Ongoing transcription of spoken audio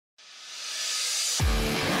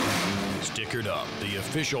Stickered Up, the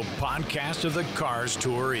official podcast of the Cars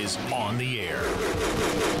Tour, is on the air.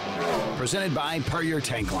 Presented by Perrier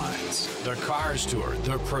Tank Lines. The Cars Tour,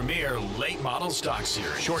 the premier late model stock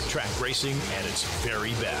series. Short track racing at its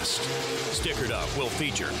very best. Stickered Up will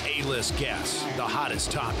feature A-list guests, the hottest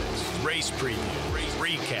topics, race previews, race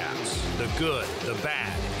recaps, the good, the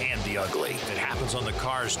bad, and the ugly. If it happens on the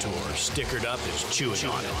Cars Tour, Stickered Up is chewing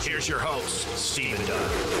on it. Here's your host, Stephen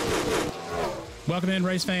Dunn. Welcome in,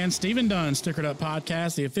 race fans. Stephen Dunn, Stickered Up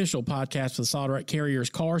Podcast, the official podcast for the Solid Rock Carriers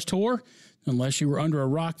Cars Tour. Unless you were under a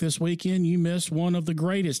rock this weekend, you missed one of the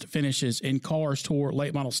greatest finishes in Cars Tour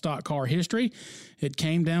late model stock car history. It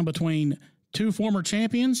came down between two former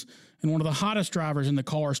champions and one of the hottest drivers in the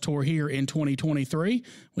Cars Tour here in 2023.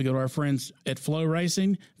 We go to our friends at Flow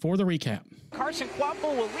Racing for the recap. Carson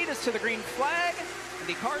Quapple will lead us to the green flag.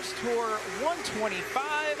 The Cars Tour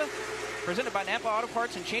 125, presented by Napa Auto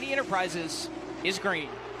Parts and Cheney Enterprises, is green.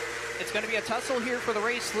 It's going to be a tussle here for the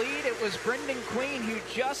race lead. It was Brendan Queen who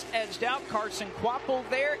just edged out Carson Quapple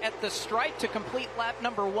there at the stripe to complete lap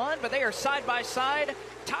number one, but they are side by side.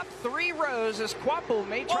 Top three rows as Quapple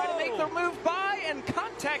may try to make the move by, and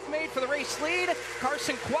contact made for the race lead.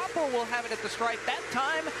 Carson Quapple will have it at the stripe that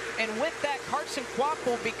time, and with that, Carson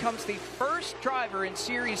Quapple becomes the first driver in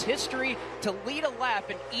series history to lead a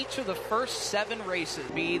lap in each of the first 7 races.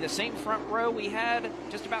 Be the same front row we had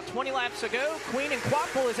just about 20 laps ago. Queen and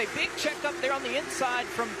Quapple is a big check up there on the inside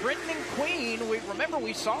from Brendan Queen.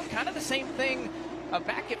 We saw kind of the same thing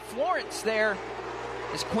back at Florence there,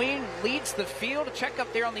 as Queen leads the field. A check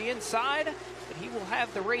up there on the inside, but he will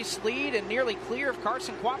have the race lead and nearly clear of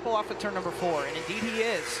Carson Quapple off of turn number 4, and indeed he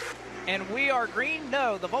is. And we are green.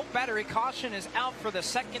 No, the Volt battery caution is out for the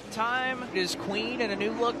second time. It is Queen and a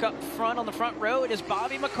new look up front on the front row. It is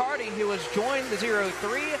Bobby McCarty who has joined the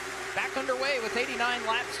 03. Back underway with 89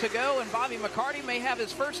 laps to go, and Bobby McCarty may have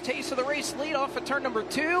his first taste of the race lead off of turn number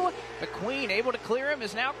 2. But Queen able to clear him,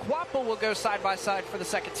 as now Quapple will go side by side for the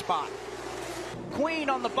second spot. Queen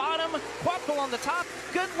on the bottom, Quapple on the top.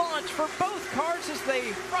 Good launch for both cars as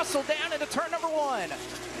they rustle down into turn number 1.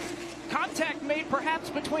 Contact made perhaps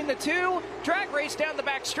between the two. Drag race down the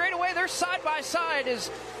back straightaway. They're side by side as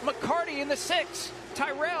McCarty in the 6th.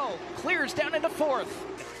 Tyrell clears down into 4th.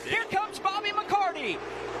 Here comes Bobby McCarty.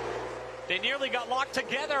 They nearly got locked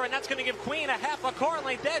together, and that's going to give Queen a half a car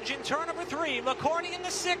length edge in turn number 3. McCarty in the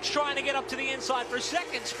 6th trying to get up to the inside for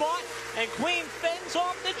second spot, and Queen fends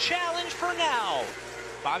off the challenge for now.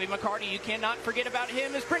 Bobby McCarty, you cannot forget about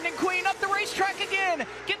him, as Brendan Queen up the racetrack again.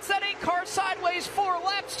 Gets that 8 car sideways, 4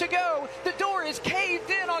 laps to go. The door is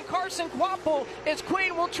caved in on Carson Quapple as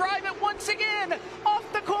Queen will drive it once again. Off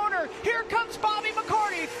the corner, here comes Bobby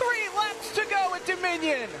McCarty. 3 laps to go at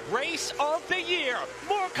Dominion. Race of the year.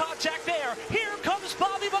 More contact there. Here comes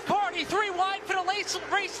Bobby McCarty. 3 wide for the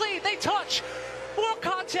race lead. They touch. More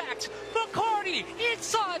contact. McCarty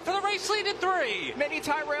inside for the race lead in 3. Many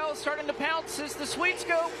Tyrell starting to pounce as the Swedes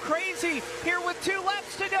go crazy here with 2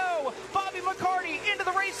 laps to go. Bobby McCarty into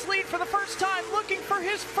the race lead for the first time, looking for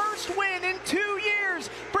his first win in 2 years.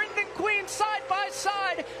 Brendan Queen side by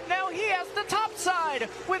side. Now he has the top side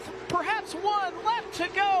with perhaps 1 lap to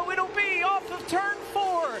go. It'll be off of turn 4.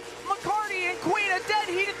 McCarty and Queen a dead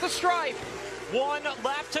heat at the stripe. 1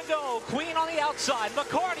 lap to go. Queen on the outside.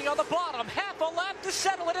 McCarty on the bottom. Half a lap to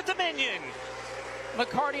settle it at Dominion.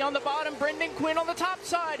 McCarty on the bottom. Brendan Queen on the top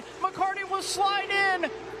side. McCarty will slide in.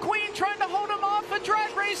 Queen trying to hold him off. A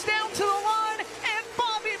drag race down to the line. And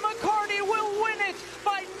Bobby McCarty will win it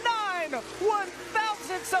by 9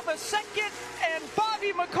 1/1000ths of a second. And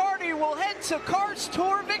Bobby McCarty will head to Cars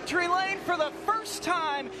Tour victory lane for the first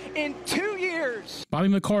time in 2 years. Bobby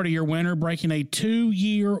McCarty, your winner, breaking a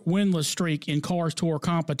 2-year winless streak in Cars Tour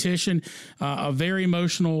competition. A very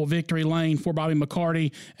emotional victory lane for Bobby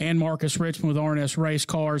McCarty and Marcus Richmond with R&S Race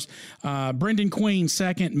Cars. Brendan Queen,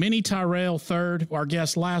 2nd. Minnie Tyrell, 3rd. Our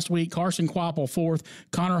guest last week, Carson Quapple, 4th.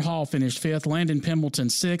 Connor Hall finished 5th. Landon Pembleton,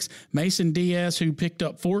 6th. Mason Diaz, who picked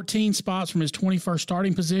up 14 spots from his 21st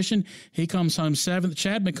starting position, he comes home 7th.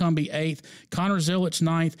 Chad McCumbee, 8th. Connor Zillich,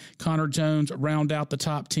 9th. Connor Jones round out the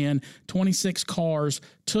top 10. 26 cars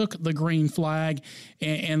took the green flag.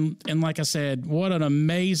 And like I said, what an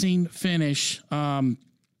amazing finish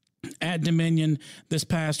at Dominion this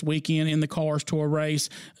past weekend in the Cars Tour race.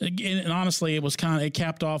 And honestly, it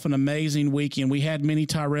capped off an amazing weekend. We had Minnie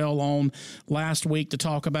Tyrell on last week to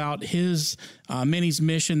talk about his Minnie's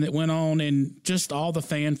mission that went on, and just all the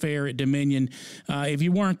fanfare at Dominion. If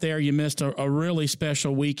you weren't there, you missed a really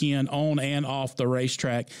special weekend on and off the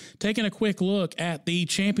racetrack. Taking a quick look at the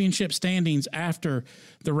championship standings after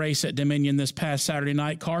the race at Dominion this past Saturday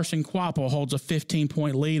night, Carson Quapple holds a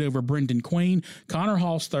 15-point lead over Brendan Queen. Connor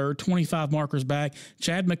Hall's third, 25 markers back.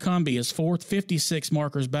 Chad McCumbee is fourth, 56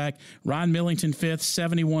 markers back. Ryan Millington fifth,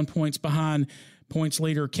 71 points behind points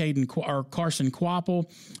leader Carson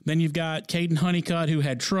Quapple. Then you've got Caden Honeycutt, who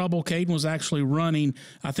had trouble. Caden was actually running,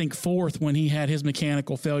 I think, fourth when he had his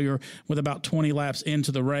mechanical failure with about 20 laps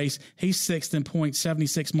into the race. He's sixth in points,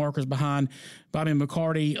 76 markers behind Bobby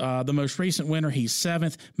McCarty, the most recent winner. He's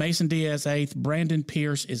seventh. Mason Diaz eighth. Brandon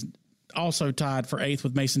Pierce is also tied for eighth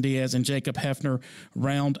with Mason Diaz, and Jacob Hefner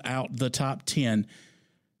round out the top 10.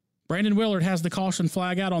 Brandon Willard has the caution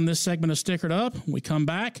flag out on this segment of Stickered Up. When we come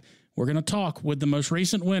back, we're going to talk with the most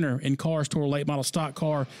recent winner in Cars Tour Late Model Stock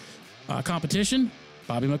Car competition,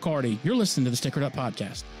 Bobby McCarty. You're listening to the Stickered Up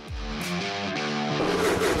podcast.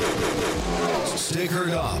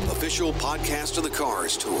 Stickered Up, official podcast of the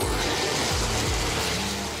Cars Tour.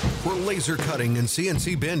 For laser cutting and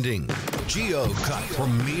CNC bending, GeoCut for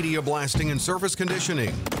media blasting and surface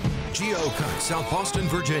conditioning. GeoCut, South Boston,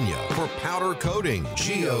 Virginia. For powder coating,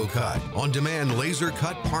 GeoCut. On-demand laser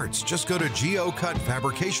cut parts. Just go to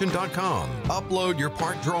geocutfabrication.com. Upload your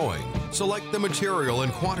part drawing. Select the material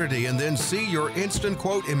and quantity and then see your instant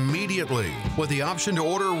quote immediately with the option to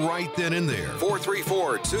order right then and there.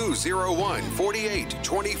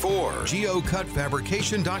 434-201-4824.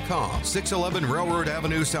 geocutfabrication.com. 611 Railroad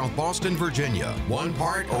Avenue, South Boston, Virginia. One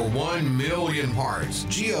part or 1 million parts.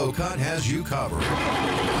 GeoCut has you covered.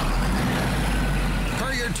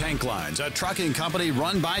 Puryear Tank Lines, a trucking company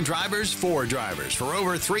run by drivers for drivers. For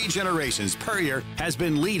over 3 generations, Puryear has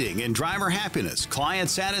been leading in driver happiness, client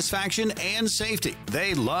satisfaction, and safety.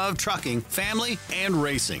 They love trucking, family, and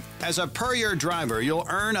racing. As a Puryear driver, you'll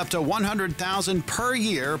earn up to $100,000 per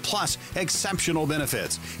year plus exceptional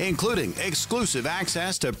benefits, including exclusive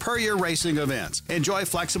access to Puryear racing events. Enjoy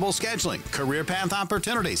flexible scheduling, career path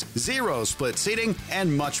opportunities, 0 split seating,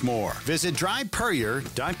 and much more. Visit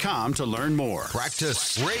drivepuryear.com to learn more.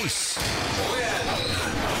 Practice, race, win.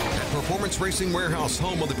 At Performance Racing Warehouse,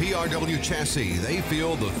 home of the PRW chassis, they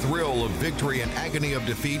feel the thrill of victory and agony of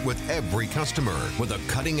defeat with every customer. With a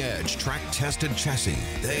cutting-edge, track-tested chassis,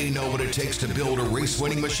 they know what it takes to build a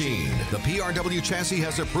race-winning machine. The PRW chassis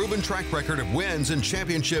has a proven track record of wins and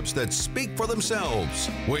championships that speak for themselves.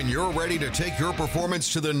 When you're ready to take your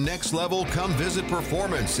performance to the next level, come visit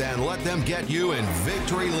Performance and let them get you in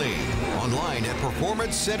victory lane. Online at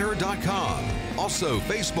performancecenter.com. Also,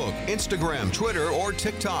 Facebook, Instagram, Twitter, or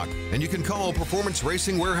TikTok. And you can call Performance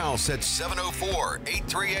Racing Warehouse at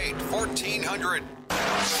 704-838-1400.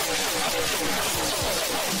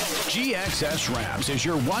 GXS Wraps is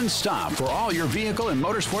your one-stop for all your vehicle and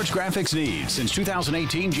motorsports graphics needs. Since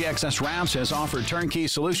 2018, GXS Wraps has offered turnkey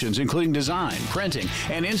solutions including design, printing,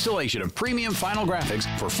 and installation of premium final graphics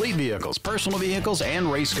for fleet vehicles, personal vehicles, and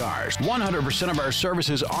race cars. 100% of our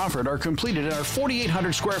services offered are completed at our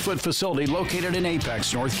 4,800 square foot facility located in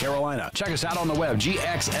Apex, North Carolina. Check us out on the web,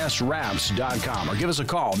 gxswraps.com, or give us a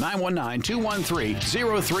call,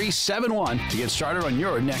 919-213-0371 to get started on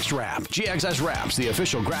your next wrap. GXS Wraps, the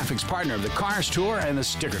official graphics partner of the Cars Tour and the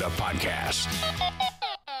Stickered Up podcast.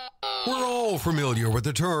 We're all familiar with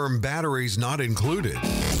the term batteries not included.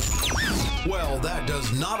 Well, that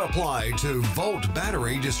does not apply to Volt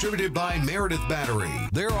Battery, distributed by Meredith Battery.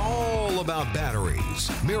 They're all about batteries.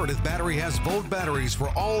 Meredith Battery has Volt batteries for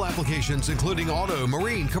all applications, including auto,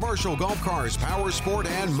 marine, commercial, golf cars, power sport,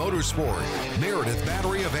 and motorsport. Meredith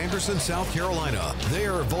Battery of Anderson, South Carolina.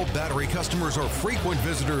 Their Volt Battery customers are frequent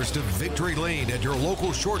visitors to Victory Lane at your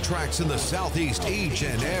local short tracks in the Southeast each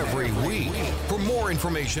and every week. For more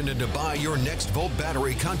information and to buy your next Volt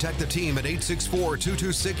battery, contact the team at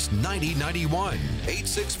 864-226-9091.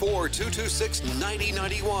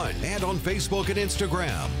 864-226-9091 and on Facebook and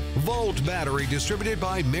Instagram. Volt Battery, distributed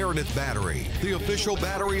by Meredith Battery, the official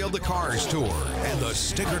battery of the Cars Tour and the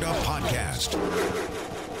Stickered Up podcast.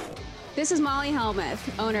 This is Molly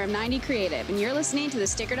Helmuth, owner of 90 Creative, and you're listening to the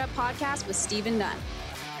Stickered Up podcast with Stephen Dunn.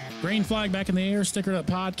 Green flag back in the air, Stickered Up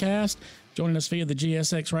podcast. Joining us via the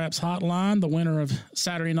GSX Wraps hotline, the winner of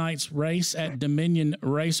Saturday night's race at Dominion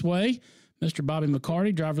Raceway, Mr. Bobby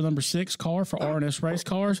McCarty, driver number 6 car for R&S Race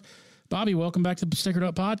Cars. Bobby, welcome back to the Stickered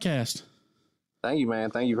Up podcast. Thank you, man.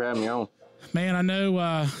 Thank you for having me on. Man, I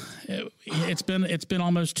know it's been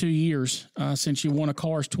almost 2 years since you won a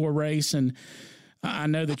Cars Tour race, and I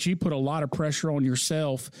know that you put a lot of pressure on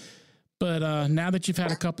yourself. But now that you've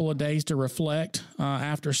had a couple of days to reflect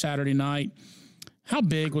after Saturday night, How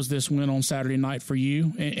big was this win on Saturday night for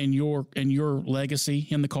you and your legacy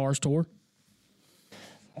in the Cars Tour?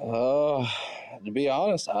 To be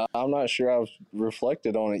honest, I'm not sure I've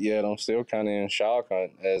reflected on it yet. I'm still kind of in shock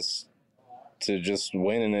as to just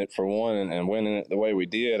winning it for one and winning it the way we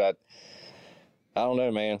did. I don't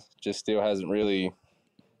know, man. Just still hasn't really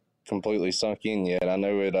completely sunk in yet. I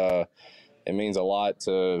know it means a lot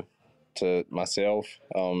to myself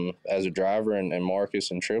as a driver and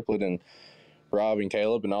Marcus and Triplet and Rob and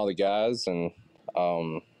Caleb and all the guys, and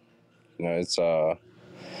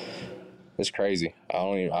it's crazy.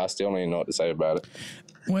 I still don't even know what to say about it.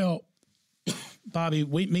 Well, Bobby,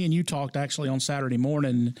 me and you talked actually on Saturday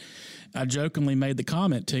morning. I jokingly made the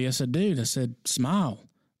comment to you. I said, dude, smile.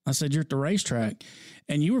 I said, you're at the racetrack.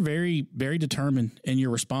 And you were very, very determined in your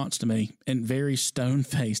response to me and very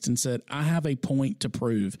stone-faced and said, I have a point to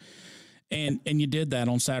prove. And you did that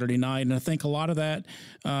on Saturday night. And I think a lot of that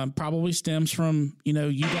probably stems from,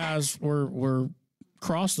 you guys were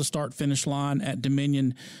crossed the start-finish line at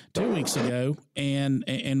Dominion 2 weeks ago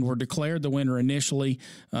and were declared the winner initially.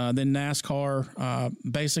 Then NASCAR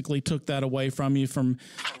basically took that away from you from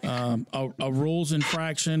a rules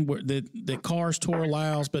infraction that Cars Tour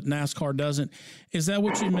allows, but NASCAR doesn't. Is that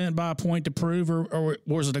what you meant by a point to prove, or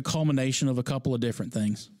was it a culmination of a couple of different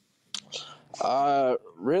things?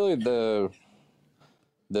 Really the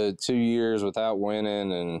 2 years without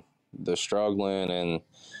winning and the struggling and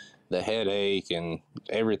the headache and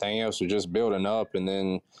everything else was just building up. And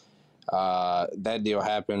then that deal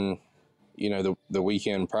happened, the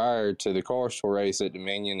weekend prior to the Cars Tour race at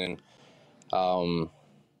Dominion. And,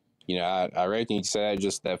 I reckon you could say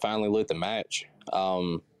that finally lit the match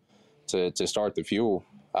to start the fuel.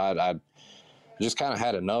 I just kind of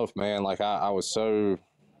had enough, man. Like I was so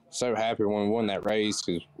happy when we won that race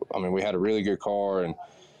because, we had a really good car and,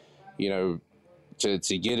 to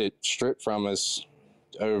get it stripped from us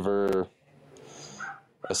over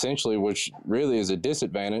essentially, which really is a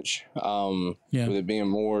disadvantage, with it being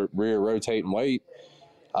more rear rotating weight.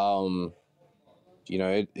 I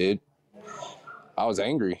was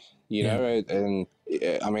angry, know, and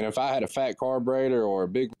if I had a fat carburetor or a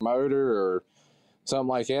big motor or something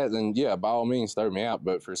like that, then by all means throw me out.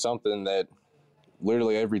 But for something that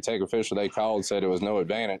literally every tech official they called said it was no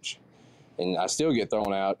advantage, and I still get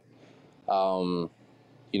thrown out,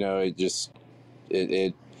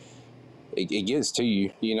 it gets to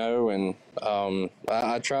you, and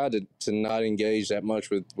I tried to not engage that much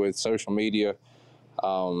with social media,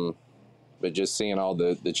 but just seeing all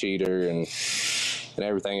the cheater and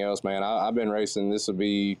everything else, man. I've been racing. This will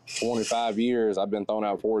be 25 years. I've been thrown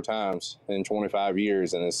out 4 times in 25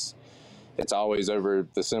 years, and it's always over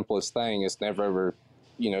the simplest thing. It's never over,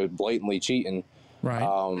 blatantly cheating. Right.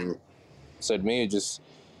 So to me, it just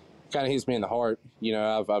kind of hits me in the heart.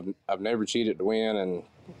 I've never cheated to win, and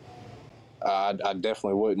I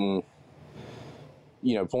definitely wouldn't,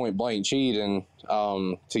 point blank cheat and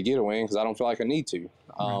to get a win because I don't feel like I need to.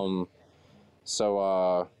 Right.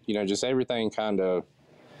 So just everything kind of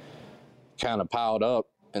piled up,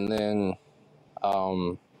 and then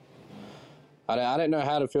I didn't know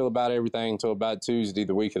how to feel about everything until about Tuesday,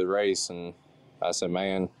 the week of the race, and I said,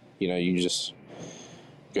 man, you just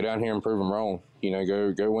go down here and prove them wrong.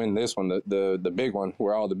 Go win this one, the big one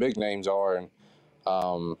where all the big names are, and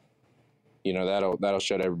that'll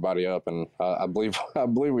shut everybody up, and I believe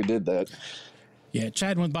we did that. Yeah,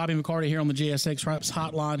 chatting with Bobby McCarty here on the GSX Wraps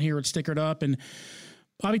hotline here at Stickered Up. And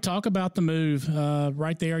Bobby, talk about the move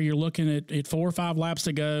right there. You're looking at 4 or 5 laps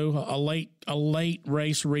to go, a late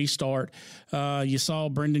race restart. You saw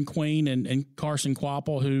Brendan Queen and Carson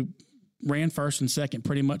Quapple, who ran first and second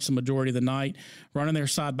pretty much the majority of the night, running there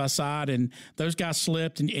side by side, and those guys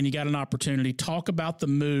slipped, and you got an opportunity. Talk about the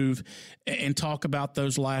move and talk about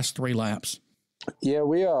those last 3 laps. Yeah,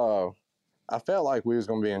 I felt like we was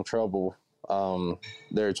going to be in trouble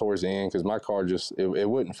there towards the end because my car just it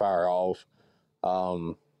wouldn't fire off,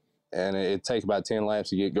 and it'd take about 10 laps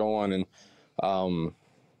to get going, and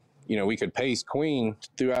we could pace Queen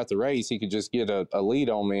throughout the race. He could just get a lead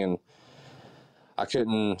on me, and I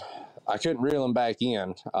couldn't reel him back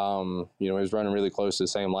in. He was running really close to the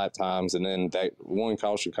same lap times, and then that one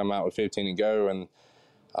caution come out with 15 to go, and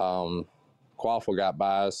Quaffle got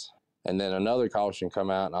by us. And then another caution come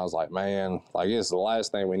out, and I was like, man, it's the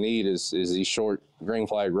last thing we need is these short green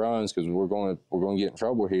flag runs because we're going to get in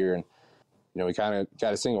trouble here. And we kind of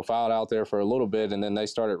got a single file out there for a little bit, and then they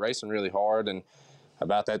started racing really hard. And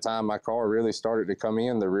about that time, my car really started to come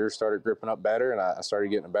in. The rear started gripping up better, and I started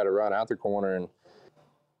getting a better run out the corner. And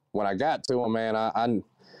when I got to them, man, I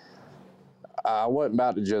wasn't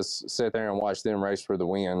about to just sit there and watch them race for the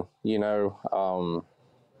win.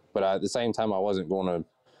 but at the same time, I wasn't going to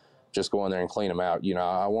just go in there and clean them out. You know,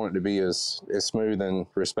 I wanted to be as smooth and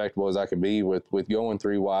respectable as I could be with going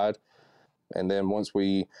 3 wide. And then once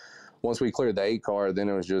we cleared the 8 car, then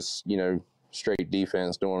it was just, you know, straight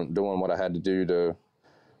defense, doing what I had to do to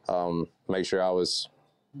make sure I was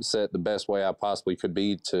set the best way I possibly could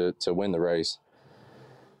be to win the race.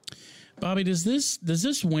 Bobby, does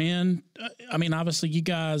this win? I mean, obviously, you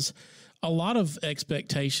guys, a lot of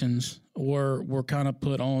expectations were kind of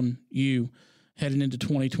put on you heading into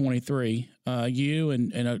 2023. You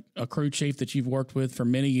and a crew chief that you've worked with for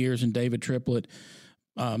many years, and David Triplett,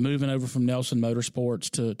 moving over from Nelson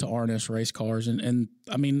Motorsports to R&S Race Cars. And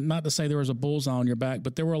I mean, not to say there was a bullseye on your back,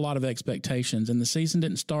 but there were a lot of expectations, and the season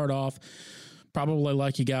didn't start off probably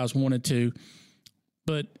like you guys wanted to.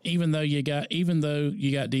 But even though you got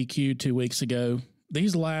DQ'd 2 weeks ago,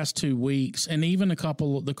 these last 2 weeks, and even a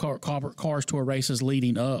couple of the Cars Tour races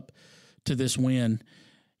leading up to this win,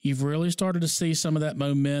 you've really started to see some of that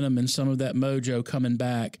momentum and some of that mojo coming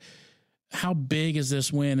back. How big is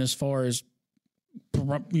this win as far as,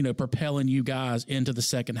 you know, propelling you guys into the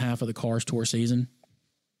second half of the Cars Tour season?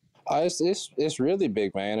 It's really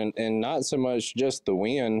big, man, and not so much just the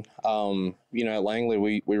win. You know, at Langley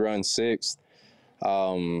we run 6th.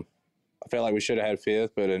 I felt like we should have had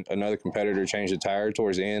 5th, but another competitor changed the tire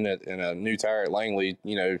towards the end, and a new tire at Langley,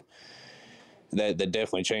 you know, that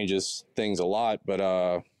definitely changes things a lot.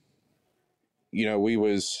 But you know, we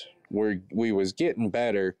was getting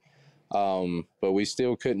better, but we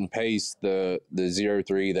still couldn't pace the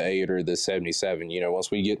 03, the 8, or the 77. You know,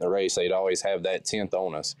 once we get in the race, they'd always have that 10th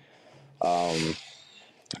on us.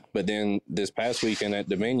 But then this past weekend at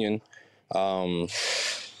Dominion,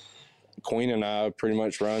 Queen and I pretty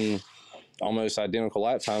much run almost identical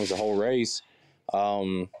lap times the whole race.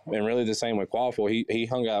 And really the same with Quaffle. He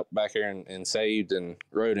hung out back here and saved and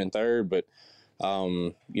rode in 3rd. But,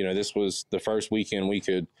 you know, this was the first weekend we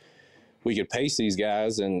could pace these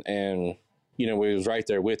guys, and, you know, we was right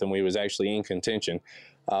there with them. We was actually in contention.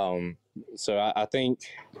 So I think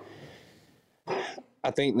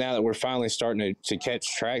now that we're finally starting to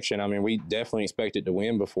catch traction, I mean, we definitely expected to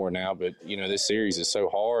win before now, but, you know, this series is so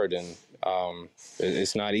hard, and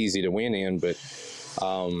it's not easy to win in. But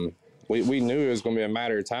we knew it was going to be a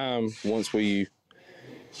matter of time once we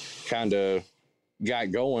kind of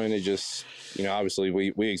got going. It just, you know, obviously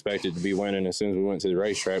we expected to be winning as soon as we went to the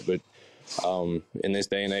racetrack, but in this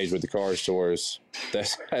day and age with the Cars Tours,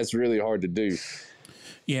 that's really hard to do.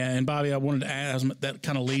 Yeah, and Bobby, I wanted to ask, that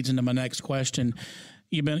kind of leads into my next question.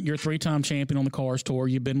 You're a 3-time champion on the Cars Tour.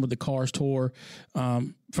 You've been with the Cars Tour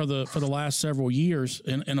for the last several years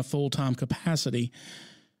in a full-time capacity.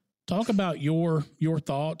 Talk about your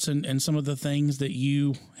thoughts and some of the things that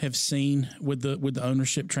you have seen with the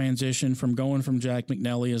ownership transition from going from Jack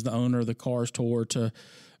McNelly as the owner of the Cars Tour to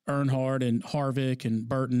Earnhardt and Harvick and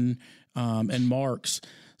Burton and Marks.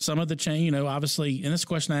 Some of the change, you know, obviously, and this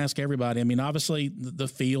question I ask everybody. I mean, obviously the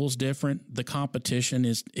field's different. The competition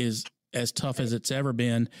is as tough as it's ever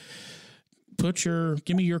been.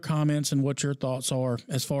 Give me your comments and what your thoughts are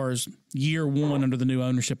as far as year one under the new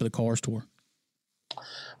ownership of the Cars Tour.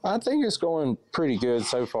 I think it's going pretty good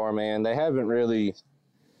so far, man. They haven't really,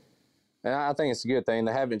 and I think it's a good thing.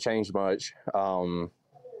 They haven't changed much.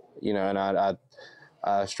 You know, and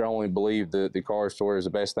I strongly believe that the Cars Tour is the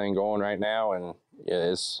best thing going right now, and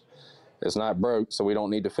yeah, it's not broke, so we don't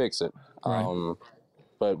need to fix it. Right.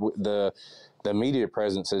 But the media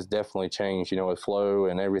presence has definitely changed, you know, with Flow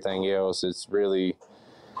and everything else. It's really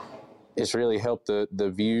helped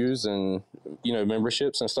the views and, you know,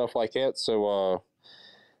 memberships and stuff like that. So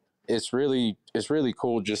it's really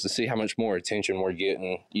cool just to see how much more attention we're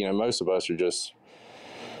getting. You know, most of us are just,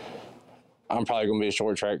 I'm probably going to be a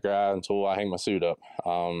short track guy until I hang my suit up.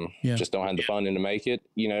 Just don't have the funding to make it,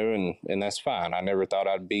 you know, and that's fine. I never thought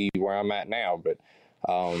I'd be where I'm at now, but,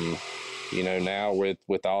 you know, now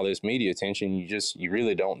with all this media attention, you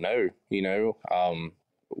really don't know, you know,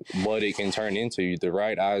 what it can turn into. The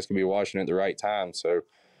right eyes can be watching at the right time. So,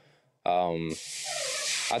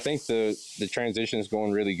 I think the transition is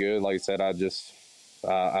going really good. Like I said,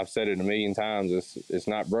 I've said it a million times. It's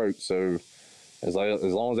not broke. So, as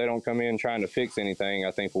long as they don't come in trying to fix anything,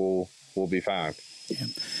 I think we'll be fine. Yeah.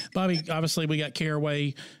 Bobby, obviously we got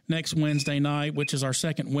Caraway next Wednesday night, which is our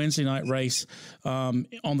second Wednesday night race on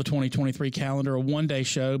the 2023 calendar, a one-day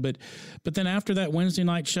show. But then after that Wednesday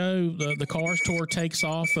night show, the Cars Tour takes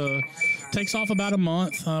off about a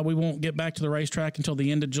month. We won't get back to the racetrack until the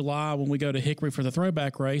end of July when we go to Hickory for the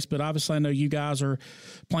throwback race. But obviously I know you guys are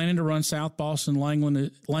planning to run South Boston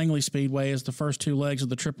Langley Speedway as the first 2 legs of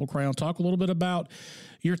the Triple Crown. Talk a little bit about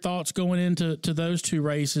your thoughts going into those two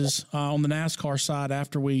races on the NASCAR side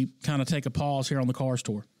after we kind of take a pause here on the Cars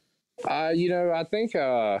Tour? I think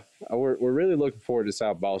we're really looking forward to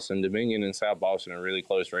South Boston. Dominion and South Boston are really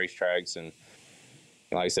close racetracks, and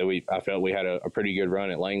like I said, I felt we had a pretty good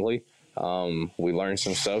run at Langley. We learned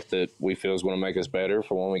some stuff that we feel is going to make us better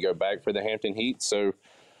for when we go back for the Hampton Heat. So,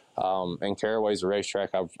 and Caraway's a racetrack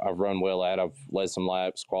I've run well at. I've led some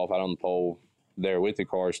laps, qualified on the pole there with the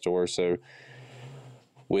Cars Tour. So,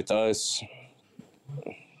 with us,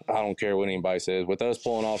 I don't care what anybody says. With us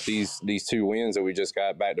pulling off these two wins that we just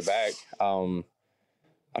got back to back,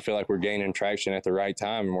 I feel like we're gaining traction at the right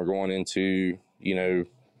time, and we're going into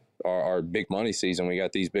our big money season. We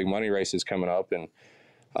got these big money races coming up, and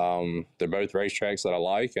they're both racetracks that I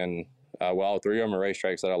like, and all three of them are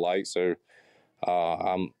racetracks that I like. So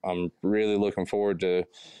I'm really looking forward to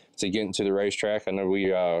getting to the racetrack. I know we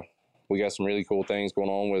got some really cool things going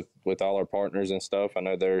on with all our partners and stuff. I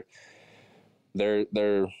know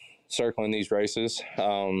they're circling these races.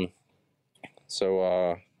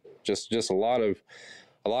 So just a lot of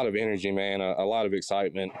energy, man. A lot of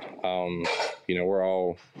excitement. We're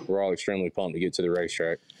all extremely pumped to get to the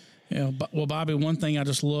racetrack. Yeah. Well, Bobby, one thing I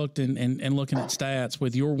just looked and looking at stats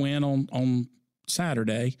with your win on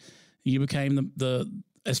Saturday, you became the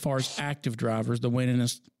as far as active drivers, the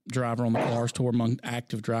winningest driver on the Cars Tour among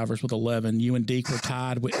active drivers with 11. You and Deke were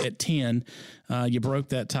tied at 10. You broke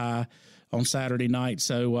that tie on Saturday night.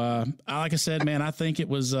 So, like I said, man, I think it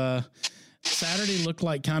was Saturday looked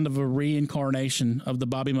like kind of a reincarnation of the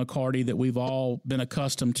Bobby McCarty that we've all been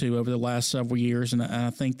accustomed to over the last several years, and I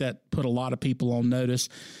think that put a lot of people on notice.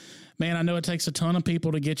 Man, I know it takes a ton of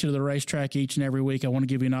people to get you to the racetrack each and every week. I want to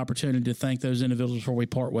give you an opportunity to thank those individuals before we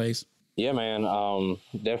part ways. Yeah, man.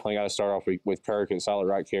 Definitely got to start off with Kirk at Solid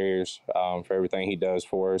Rock Carriers for everything he does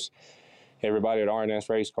for us. Everybody at R&S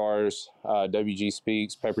Race Cars, WG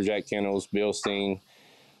Speaks, Pepperjack Kennels, Bilstein,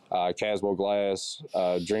 Caswell Glass,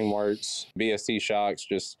 DreamWorks, BST Shocks,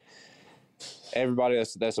 just everybody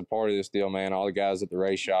that's a part of this deal, man. All the guys at the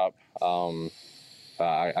race shop.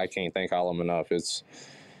 I can't thank all of them enough. It's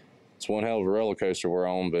one hell of a roller coaster we're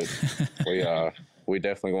on, but we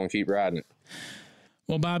definitely going to keep riding it.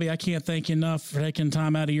 Well, Bobby, I can't thank you enough for taking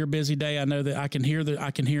time out of your busy day. I know that I can hear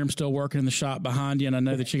him still working in the shop behind you, and I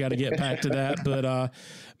know that you got to get back to that. But,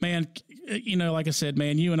 man, like I said,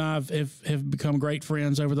 man, you and I have become great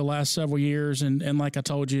friends over the last several years. And like I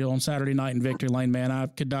told you on Saturday night in Victory Lane, man, I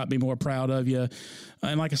could not be more proud of you.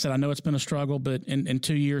 And like I said, I know it's been a struggle, but in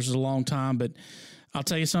 2 years is a long time. But I'll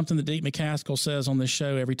tell you something that Deke McCaskill says on this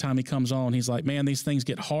show every time he comes on. He's like, man, these things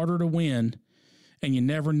get harder to win, and you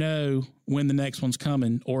never know when the next one's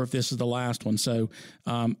coming or if this is the last one. So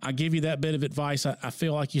I give you that bit of advice. I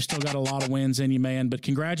feel like you still got a lot of wins in you, man. But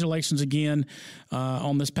congratulations again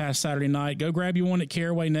on this past Saturday night. Go grab you one at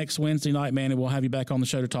Caraway next Wednesday night, man, and we'll have you back on the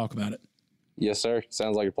show to talk about it. Yes, sir.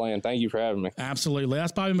 Sounds like a plan. Thank you for having me. Absolutely.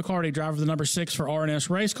 That's Bobby McCarty, driver of the number 6 for R&S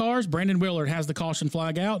Race Cars. Brandon Willard has the caution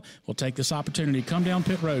flag out. We'll take this opportunity to come down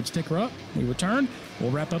pit road. Sticker up. We return.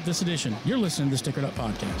 We'll wrap up this edition. You're listening to the Stickered Up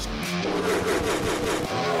Podcast.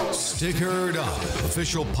 Stickered Up,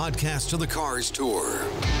 official podcast of the Cars Tour.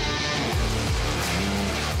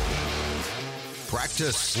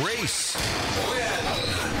 Practice, race, win.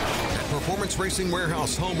 At Performance Racing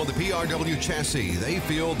Warehouse, home of the PRW chassis, they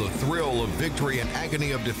feel the thrill of victory and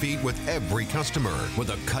agony of defeat with every customer. With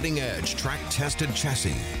a cutting-edge, track-tested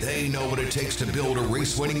chassis, they know what it takes to build a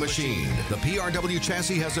race-winning machine. The PRW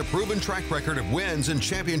chassis has a proven track record of wins and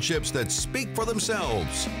championships that speak for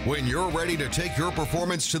themselves. When you're ready to take your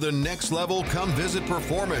performance to the next level, come visit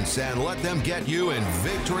Performance and let them get you in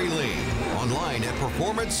victory lane. Online at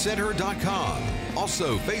performancecenter.com.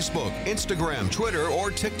 Also, Facebook, Instagram, Twitter,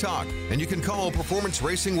 or TikTok. And you can call Performance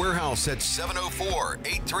Racing Warehouse at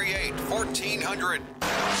 704-838-1400.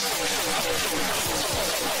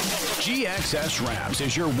 GXS Wraps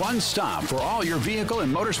is your one-stop for all your vehicle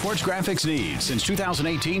and motorsports graphics needs. Since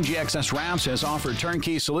 2018, GXS Wraps has offered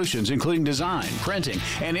turnkey solutions including design, printing,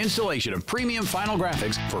 and installation of premium final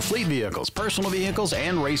graphics for fleet vehicles, personal vehicles,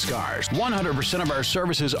 and race cars. 100% of our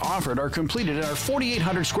services offered are completed at our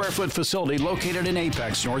 4,800 square foot facility located in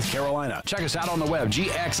Apex, North Carolina. Check us out on the web,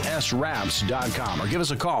 gxswraps.com, or give us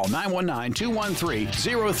a call,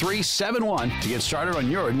 919-213-0371 to get started on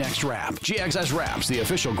your next wrap. GXS Wraps, the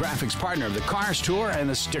official graphics partner of the Cars Tour and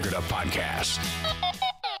the Stickered Up Podcast.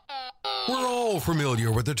 We're all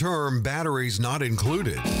familiar with the term batteries not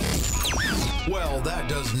included. Well, that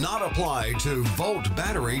does not apply to Volt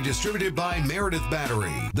Battery, distributed by Meredith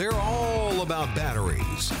Battery. They're all about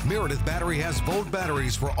batteries. Meredith Battery has Volt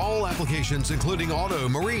batteries for all applications, including auto,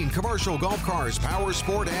 marine, commercial, golf cars, power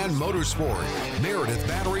sport, and motorsport. Meredith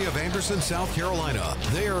Battery of Anderson, South Carolina.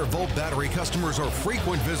 Their Volt Battery customers are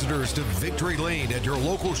frequent visitors to Victory Lane at your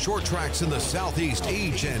local short tracks in the Southeast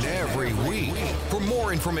each and every week. For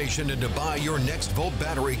more information and to buy your next Volt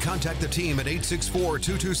battery, contact the team at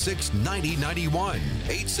 864-226-9091.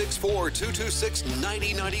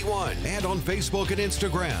 864-226-9091. And on Facebook and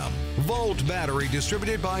Instagram. Volt Battery,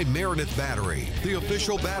 distributed by Meredith Battery, the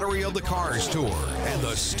official battery of the Cars Tour and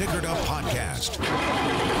the Stickered Up Podcast.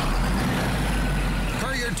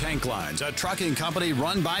 Puryear Tank Lines, a trucking company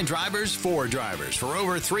run by drivers for drivers. For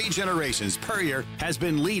over 3 generations, Puryear has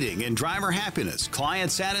been leading in driver happiness,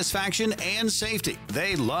 client satisfaction, and safety.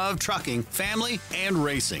 They love trucking, family, and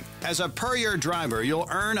racing. As a Puryear driver, you'll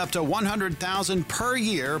earn up to $100,000 per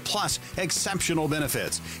year plus exceptional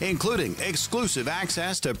benefits, including exclusive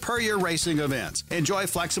access to Puryear racing events. Enjoy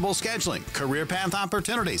flexible scheduling, career path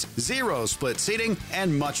opportunities, 0 split seating,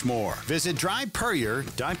 and much more. Visit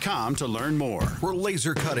drivepuryear.com to learn more. For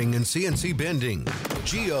laser cutting and CNC bending,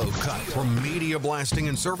 GeoCut for media blasting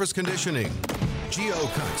and surface conditioning.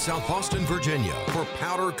 GeoCut, South Boston, Virginia. For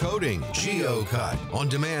powder coating, GeoCut.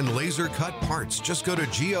 On-demand laser cut parts. Just go to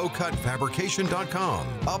geocutfabrication.com.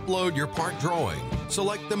 Upload your part drawing.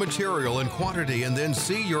 Select the material and quantity and then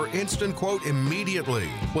see your instant quote immediately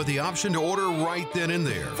with the option to order right then and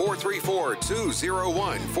there.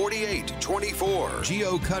 434-201-4824.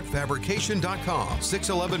 geocutfabrication.com.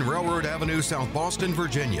 611 Railroad Avenue, South Boston,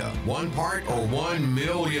 Virginia. 1 part or 1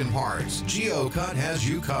 million parts. GeoCut has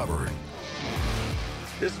you covered.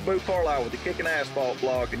 This is Boo Carlisle with the Kickin' Asphalt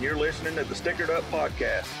blog, and you're listening to the Stickered Up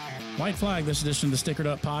Podcast. White flag, this edition of the Stickered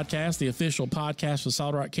Up Podcast, the official podcast for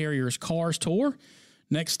Solid Rock Carriers Cars Tour.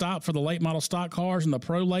 Next stop for the late model stock cars and the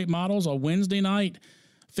pro late models, a Wednesday night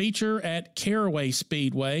feature at Caraway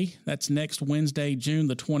Speedway. That's next Wednesday, June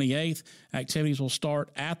the 28th. Activities will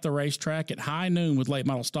start at the racetrack at high noon with late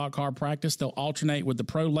model stock car practice. They'll alternate with the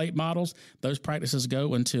pro late models. Those practices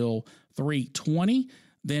go until 3:20.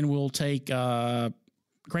 Then we'll take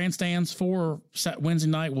grandstands for Wednesday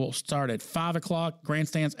night will start at 5 o'clock.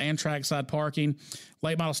 Grandstands and trackside parking.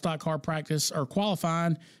 Late model stock car practice or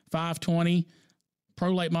qualifying 5:20.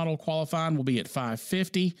 Pro late model qualifying will be at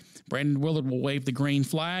 5:50. Brandon Willard will wave the green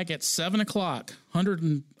flag at 7 o'clock.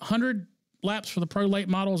 100 laps for the pro late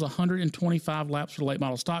models, 125 laps for the late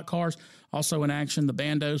model stock cars. Also in action, the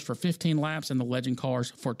bandos for 15 laps and the legend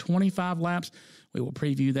cars for 25 laps. We will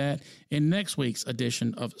preview that in next week's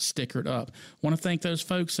edition of Stickered Up. Want to thank those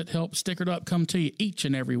folks that help Stickered Up come to you each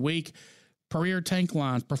and every week. Puryear Tank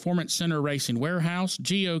Lines, Performance Center Racing Warehouse,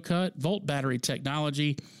 GeoCut, Volt Battery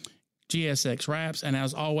Technology, GSX Wraps, and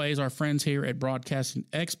as always, our friends here at Broadcasting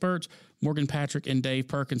Experts, Morgan Patrick and Dave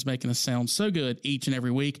Perkins, making us sound so good each and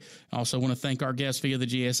every week. I also want to thank our guests via the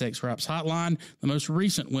GSX Wraps hotline, the most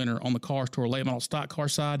recent winner on the Cars Tour late model stock car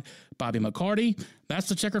side, Bobby McCarty. That's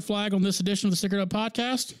the checkered flag on this edition of the Stickered Up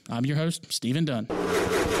Podcast. I'm your host, Stephen Dunn.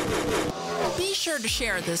 Be sure to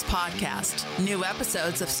share this podcast. New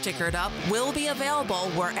episodes of Stickered Up will be available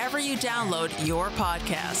wherever you download your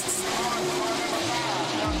podcasts.